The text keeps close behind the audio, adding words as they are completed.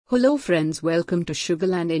Hello friends, welcome to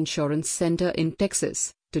Sugarland Insurance Center in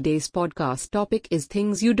Texas. Today's podcast topic is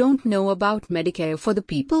things you don't know about Medicare. For the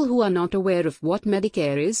people who are not aware of what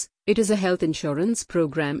Medicare is, it is a health insurance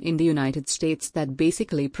program in the United States that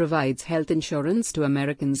basically provides health insurance to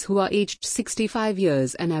Americans who are aged 65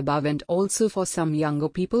 years and above, and also for some younger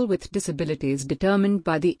people with disabilities determined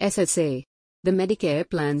by the SSA. The Medicare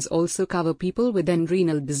plans also cover people with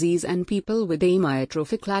renal disease and people with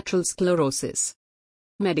amyotrophic lateral sclerosis.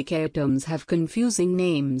 Medicare terms have confusing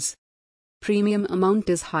names. Premium amount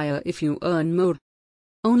is higher if you earn more.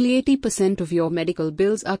 Only 80% of your medical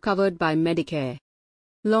bills are covered by Medicare.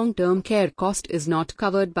 Long-term care cost is not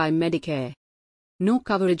covered by Medicare. No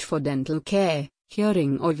coverage for dental care,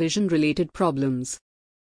 hearing or vision-related problems.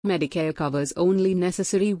 Medicare covers only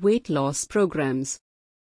necessary weight loss programs.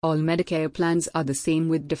 All Medicare plans are the same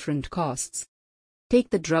with different costs.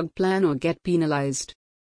 Take the drug plan or get penalized.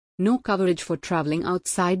 No coverage for traveling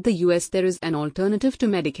outside the US. There is an alternative to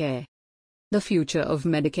Medicare. The future of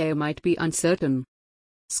Medicare might be uncertain.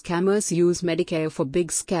 Scammers use Medicare for big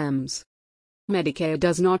scams. Medicare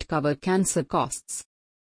does not cover cancer costs.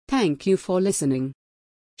 Thank you for listening.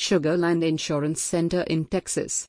 Sugarland Insurance Center in Texas.